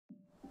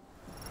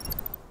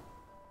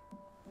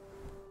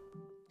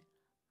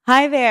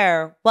Hi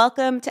there,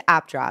 welcome to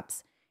App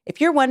Drops. If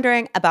you're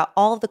wondering about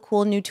all of the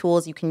cool new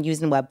tools you can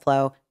use in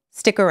Webflow,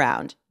 stick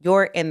around,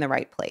 you're in the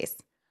right place.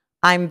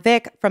 I'm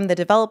Vic from the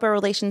Developer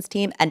Relations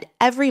team, and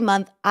every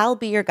month I'll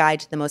be your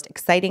guide to the most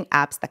exciting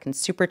apps that can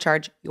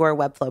supercharge your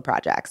Webflow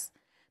projects.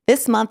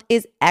 This month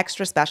is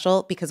extra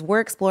special because we're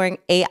exploring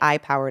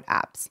AI-powered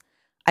apps.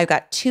 I've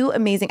got two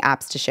amazing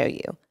apps to show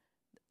you.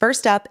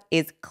 First up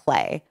is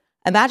Clay.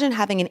 Imagine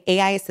having an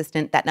AI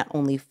assistant that not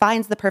only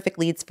finds the perfect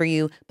leads for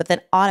you, but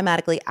then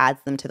automatically adds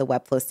them to the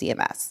Webflow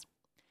CMS.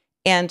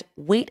 And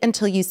wait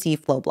until you see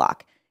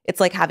CodeBlock.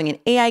 It's like having an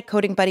AI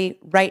coding buddy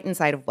right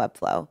inside of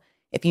Webflow.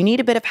 If you need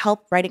a bit of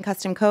help writing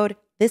custom code,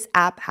 this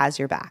app has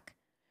your back.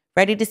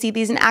 Ready to see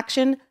these in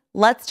action?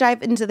 Let's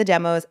dive into the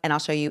demos and I'll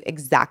show you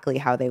exactly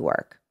how they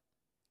work.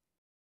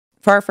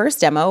 For our first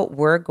demo,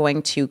 we're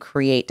going to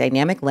create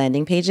dynamic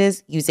landing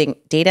pages using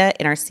data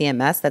in our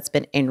CMS that's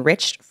been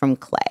enriched from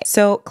Clay.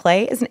 So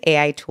Clay is an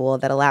AI tool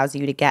that allows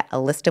you to get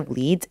a list of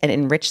leads and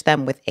enrich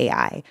them with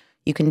AI.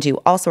 You can do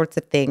all sorts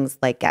of things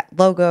like get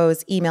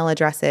logos, email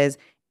addresses,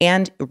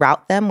 and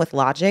route them with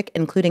logic,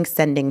 including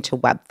sending to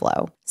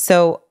Webflow.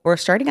 So we're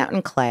starting out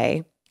in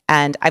Clay,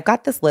 and I've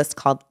got this list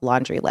called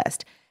Laundry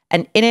List.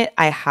 And in it,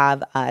 I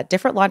have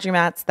different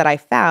laundromats that I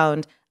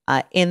found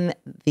in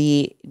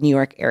the New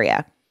York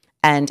area.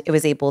 And it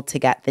was able to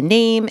get the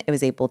name, it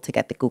was able to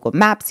get the Google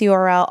Maps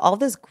URL, all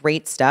this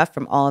great stuff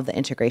from all of the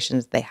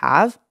integrations they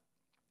have.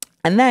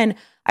 And then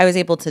I was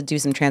able to do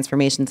some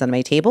transformations on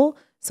my table.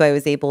 So I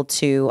was able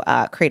to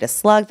create a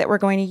slug that we're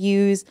going to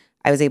use.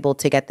 I was able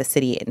to get the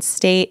city and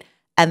state.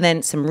 And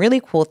then some really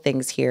cool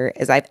things here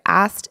is I've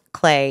asked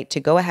Clay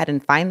to go ahead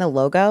and find the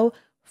logo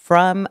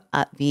from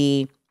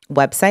the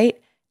website.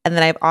 And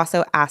then I've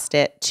also asked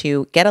it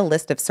to get a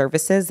list of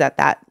services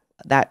that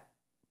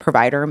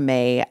provider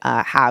may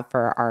have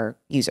for our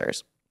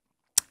users.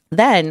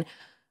 Then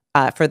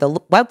for the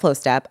Webflow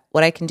step,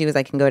 what I can do is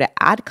I can go to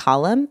add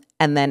column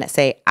and then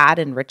say add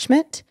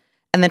enrichment.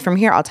 And then from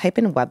here, I'll type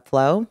in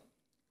Webflow.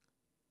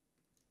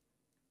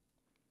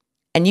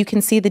 And you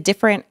can see the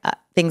different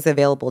things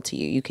available to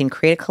you. You can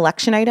create a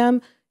collection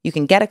item, you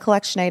can get a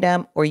collection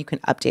item, or you can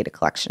update a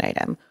collection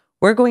item.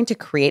 We're going to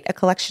create a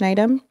collection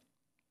item.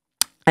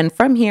 And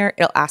from here,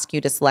 it'll ask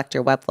you to select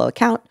your Webflow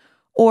account.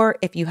 Or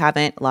if you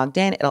haven't logged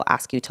in, it'll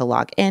ask you to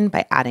log in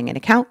by adding an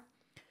account.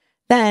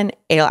 Then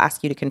it'll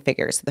ask you to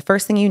configure. So the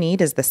first thing you need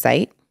is the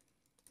site.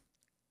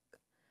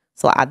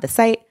 So I'll add the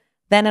site.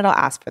 Then it'll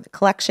ask for the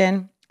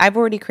collection. I've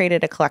already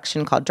created a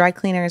collection called dry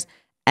cleaners.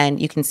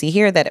 And you can see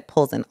here that it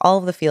pulls in all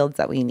of the fields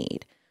that we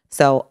need.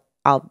 So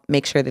I'll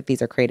make sure that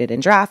these are created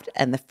in draft.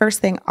 And the first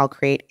thing I'll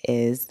create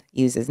is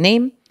use as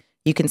name.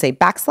 You can say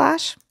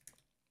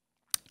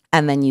 /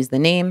 and then use the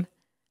name.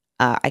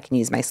 I can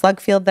use my slug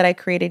field that I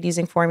created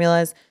using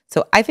formulas.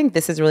 So I think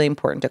this is really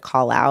important to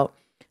call out.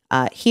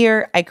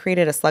 Here, I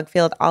created a slug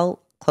field.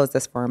 I'll close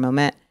this for a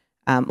moment.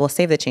 We'll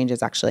save the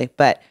changes actually.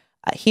 But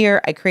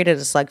here, I created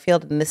a slug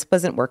field and this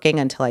wasn't working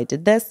until I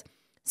did this.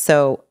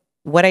 So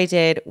what I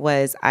did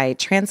was I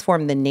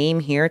transformed the name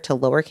here to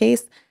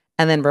lowercase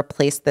and then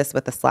replaced this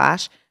with a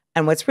 /.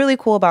 And what's really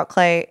cool about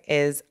Clay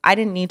is I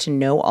didn't need to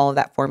know all of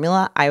that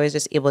formula. I was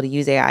just able to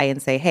use AI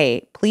and say,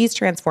 hey, please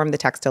transform the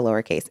text to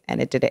lowercase. And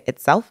it did it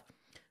itself.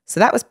 So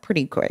that was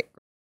pretty quick. Now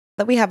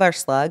that we have our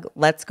slug,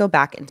 let's go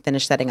back and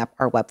finish setting up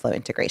our Webflow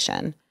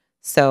integration.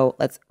 So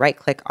let's right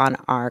click on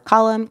our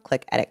column,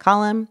 click edit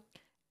column,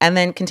 and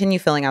then continue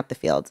filling out the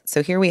fields.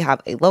 So here we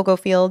have a logo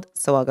field.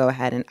 So I'll go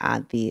ahead and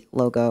add the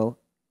logo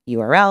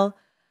URL.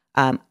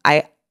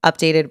 I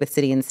updated with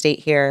city and state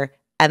here.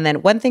 And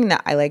then one thing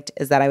that I liked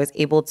is that I was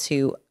able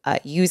to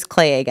use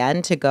Clay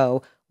again to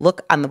go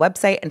look on the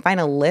website and find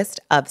a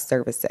list of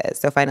services.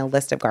 So find a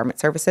list of garment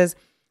services.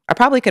 I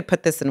probably could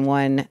put this in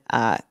one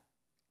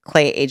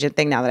Clay agent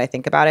thing now that I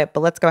think about it, but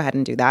let's go ahead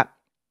and do that.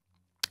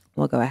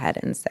 We'll go ahead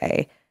and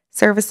say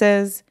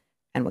services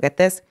and we'll get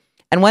this.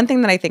 And one thing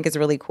that I think is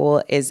really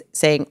cool is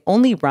saying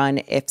only run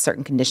if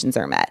certain conditions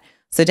are met.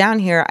 So down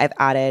here, I've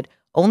added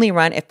only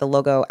run if the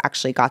logo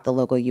actually got the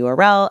logo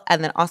URL,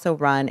 and then also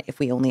run if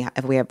we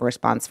have a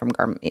response from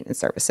garment maintenance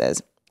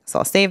services. So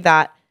I'll save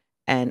that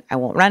and I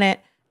won't run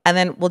it. And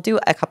then we'll do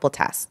a couple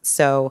tests.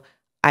 So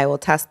I will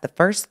test the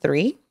first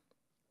 3.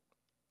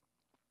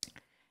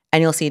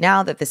 And you'll see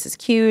now that this is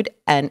queued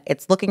and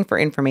it's looking for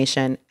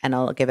information and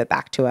it'll give it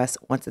back to us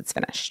once it's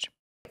finished.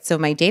 So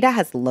my data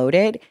has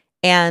loaded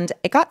and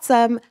it got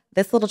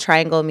this little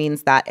triangle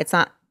means that it's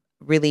not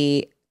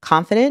really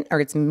confident or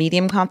it's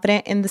medium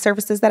confident in the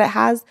services that it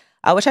has,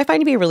 which I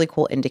find to be a really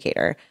cool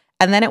indicator.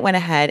 And then it went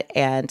ahead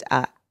and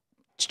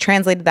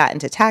translated that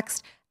into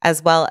text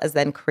as well as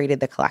then created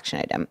the collection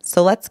item.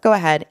 So let's go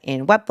ahead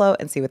in Webflow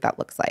and see what that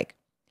looks like.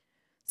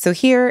 So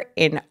here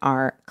in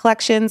our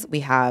collections,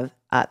 we have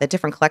the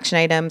different collection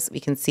items. We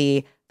can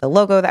see the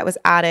logo that was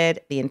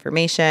added, the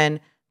information,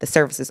 the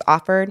services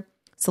offered.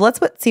 So let's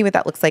see what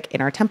that looks like in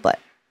our template.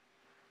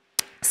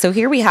 So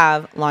here we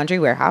have laundry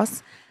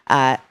warehouse,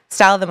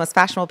 style of the most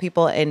fashionable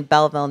people in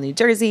Belleville, New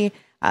Jersey.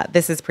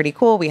 This is pretty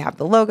cool. We have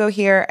the logo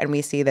here, and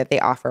we see that they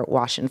offer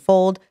wash and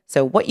fold.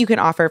 So what you can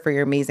offer for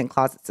your amazing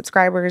closet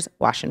subscribers,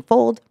 wash and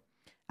fold.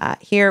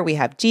 Here we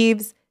have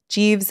Jeeves.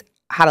 Jeeves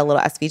had a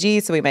little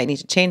SVG, so we might need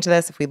to change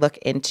this. If we look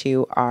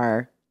into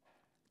our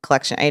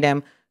collection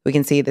item, we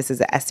can see this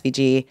is a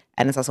SVG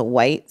and it's also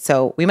white.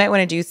 So we might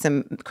want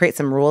to create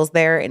some rules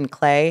there in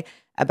Clay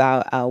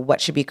about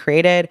what should be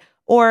created,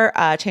 or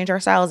change our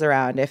styles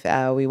around if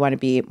we want to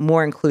be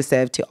more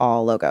inclusive to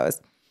all logos.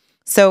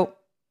 So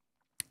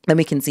then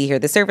we can see here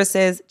the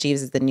services.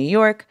 Jeeves is in New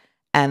York.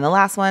 And the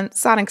last one,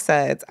 Sonic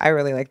Suds. I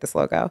really like this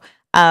logo.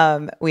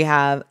 We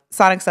have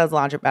Sonic Suds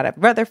Laundromat at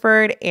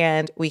Rutherford,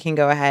 and we can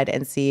go ahead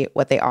and see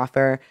what they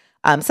offer.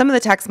 Some of the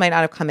text might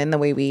not have come in the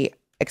way we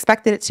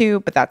expected it to,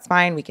 but that's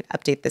fine. We can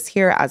update this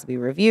here as we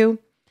review.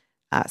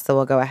 So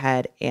we'll go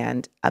ahead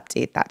and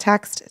update that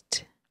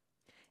text.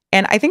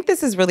 And I think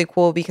this is really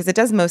cool because it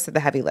does most of the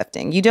heavy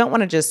lifting. You don't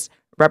want to just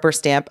rubber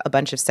stamp a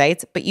bunch of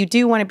sites, but you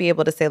do want to be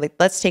able to say, like,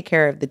 let's take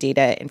care of the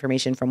data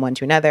information from one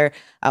to another,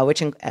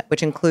 which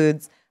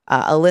includes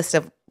a list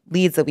of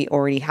leads that we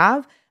already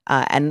have,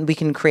 and we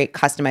can create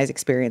customized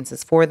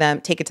experiences for them,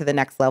 take it to the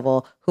next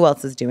level. Who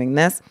else is doing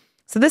this?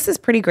 So this is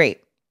pretty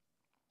great.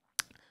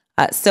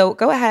 So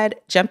go ahead,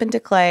 jump into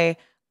Clay,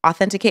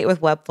 authenticate with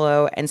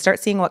Webflow, and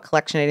start seeing what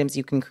collection items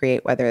you can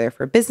create, whether they're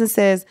for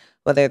businesses,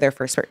 whether they're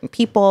for certain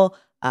people.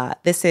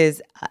 This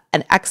is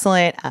an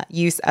excellent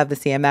use of the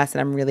CMS, and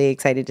I'm really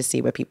excited to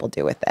see what people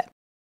do with it.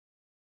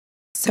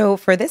 So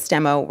for this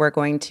demo, we're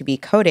going to be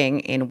coding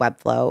in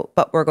Webflow,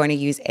 but we're going to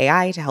use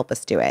AI to help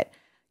us do it.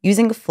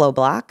 Using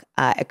CodeBlock,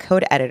 a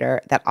code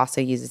editor that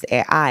also uses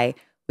AI,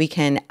 we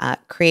can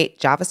create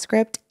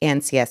JavaScript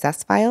and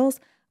CSS files,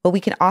 but we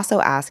can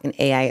also ask an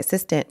AI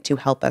assistant to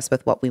help us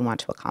with what we want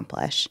to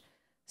accomplish.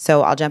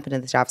 So I'll jump into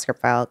the JavaScript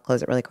file,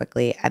 close it really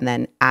quickly, and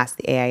then ask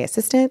the AI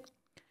assistant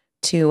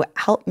to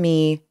help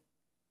me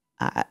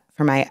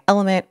for my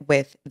element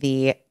with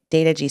the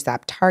data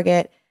GSAP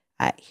target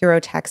hero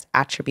text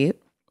attribute.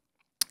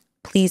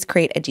 Please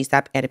create a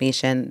GSAP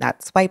animation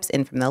that swipes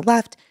in from the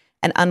left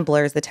and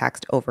unblurs the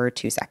text over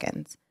 2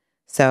 seconds.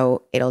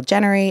 So it'll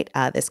generate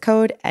this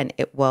code, and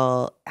it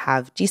will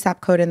have GSAP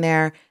code in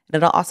there. And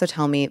it'll also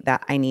tell me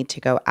that I need to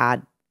go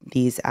add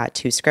these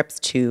 2 scripts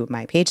to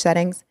my page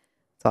settings.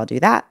 So I'll do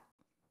that.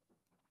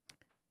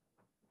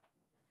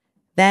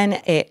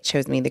 Then it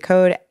shows me the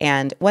code.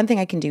 And one thing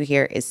I can do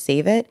here is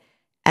save it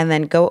and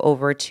then go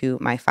over to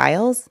my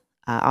files.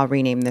 I'll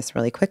rename this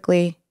really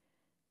quickly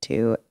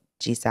to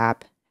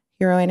GSAP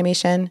hero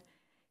animation,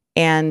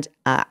 and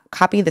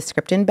copy the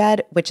script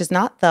embed, which is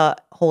not the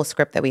whole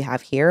script that we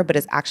have here, but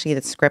is actually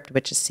the script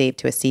which is saved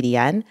to a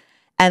CDN.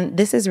 And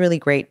this is really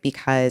great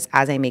because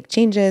as I make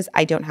changes,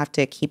 I don't have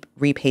to keep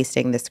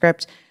repasting the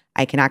script.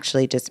 I can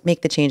actually just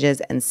make the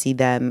changes and see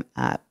them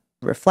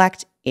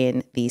reflect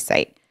in the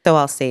site. So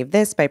I'll save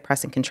this by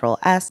pressing Control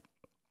S.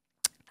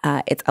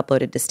 It's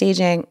uploaded to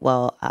staging.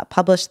 We'll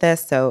publish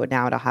this. So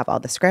now it'll have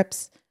all the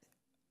scripts.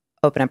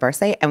 Open up our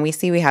site, and we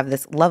see we have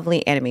this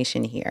lovely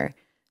animation here.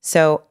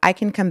 So I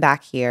can come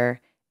back here,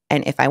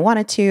 and if I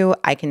wanted to,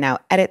 I can now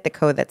edit the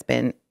code that's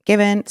been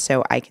given.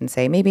 So I can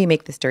say, maybe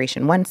make this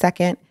duration 1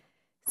 second,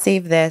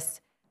 save this,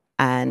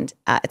 and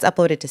it's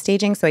uploaded to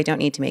staging. So I don't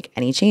need to make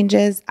any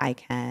changes. I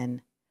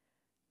can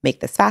make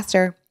this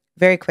faster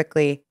very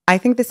quickly. I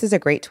think this is a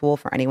great tool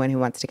for anyone who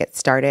wants to get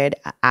started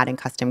adding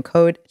custom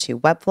code to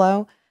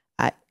Webflow.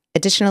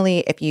 Additionally,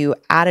 if you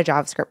add a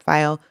JavaScript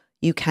file,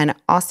 you can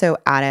also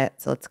add it.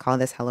 So let's call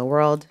this Hello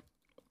World.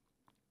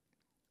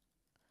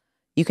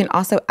 You can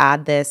also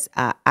add this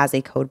as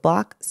a code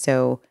block.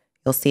 So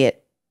you'll see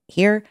it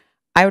here.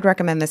 I would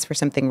recommend this for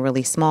something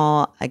really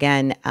small.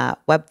 Again,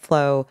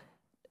 Webflow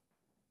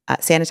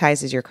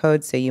sanitizes your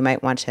code, so you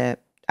might want to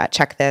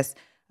check this.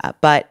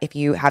 But if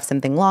you have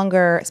something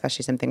longer,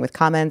 especially something with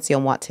comments,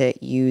 you'll want to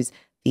use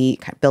the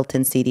kind of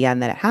built-in CDN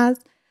that it has.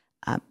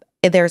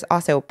 There's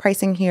also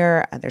pricing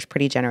here. There's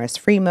pretty generous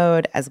free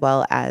mode, as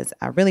well as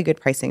really good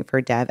pricing for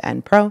Dev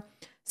and Pro.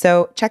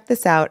 So check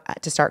this out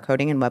to start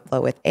coding in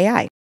Webflow with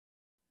AI.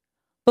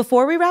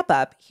 Before we wrap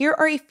up, here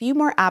are a few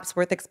more apps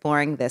worth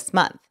exploring this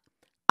month.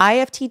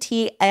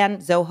 IFTT and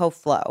Zoho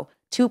Flow,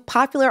 2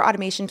 popular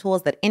automation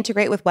tools that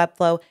integrate with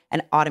Webflow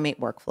and automate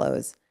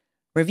workflows.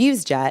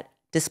 ReviewsJet,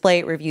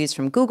 display reviews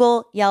from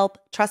Google, Yelp,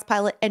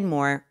 Trustpilot, and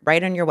more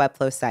right on your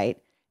Webflow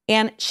site.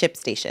 And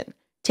ShipStation,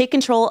 take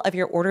control of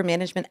your order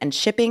management and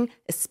shipping,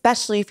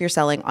 especially if you're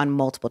selling on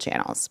multiple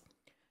channels.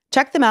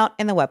 Check them out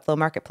in the Webflow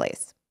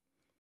Marketplace.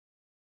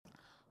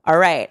 All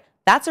right,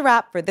 that's a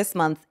wrap for this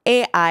month's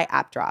AI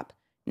App Drop.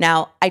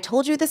 Now, I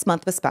told you this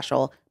month was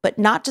special, but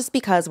not just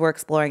because we're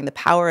exploring the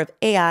power of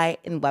AI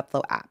in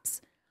Webflow apps.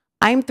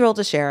 I'm thrilled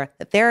to share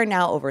that there are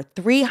now over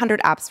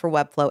 300 apps for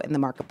Webflow in the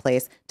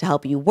marketplace to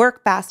help you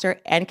work faster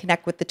and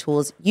connect with the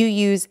tools you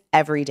use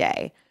every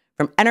day.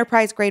 From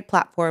enterprise-grade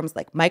platforms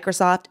like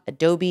Microsoft,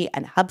 Adobe,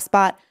 and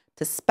HubSpot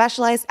to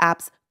specialized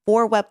apps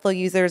for Webflow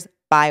users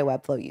by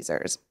Webflow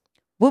users.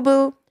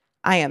 Woo-boo,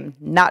 I am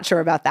not sure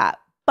about that,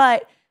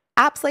 but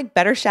Apps like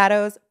Better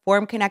Shadows,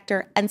 Form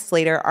Connector, and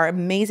Slater are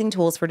amazing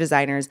tools for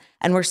designers,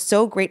 and we're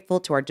so grateful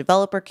to our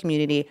developer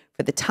community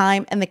for the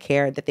time and the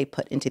care that they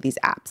put into these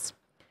apps.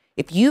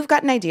 If you've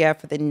got an idea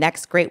for the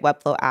next great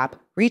Webflow app,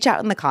 reach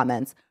out in the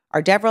comments.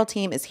 Our DevRel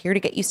team is here to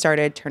get you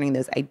started turning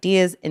those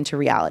ideas into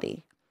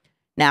reality.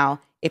 Now,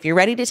 if you're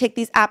ready to take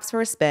these apps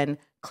for a spin,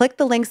 click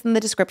the links in the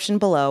description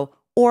below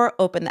or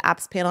open the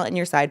apps panel in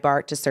your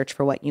sidebar to search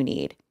for what you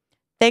need.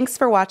 Thanks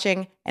for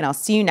watching, and I'll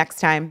see you next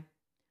time.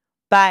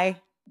 Bye.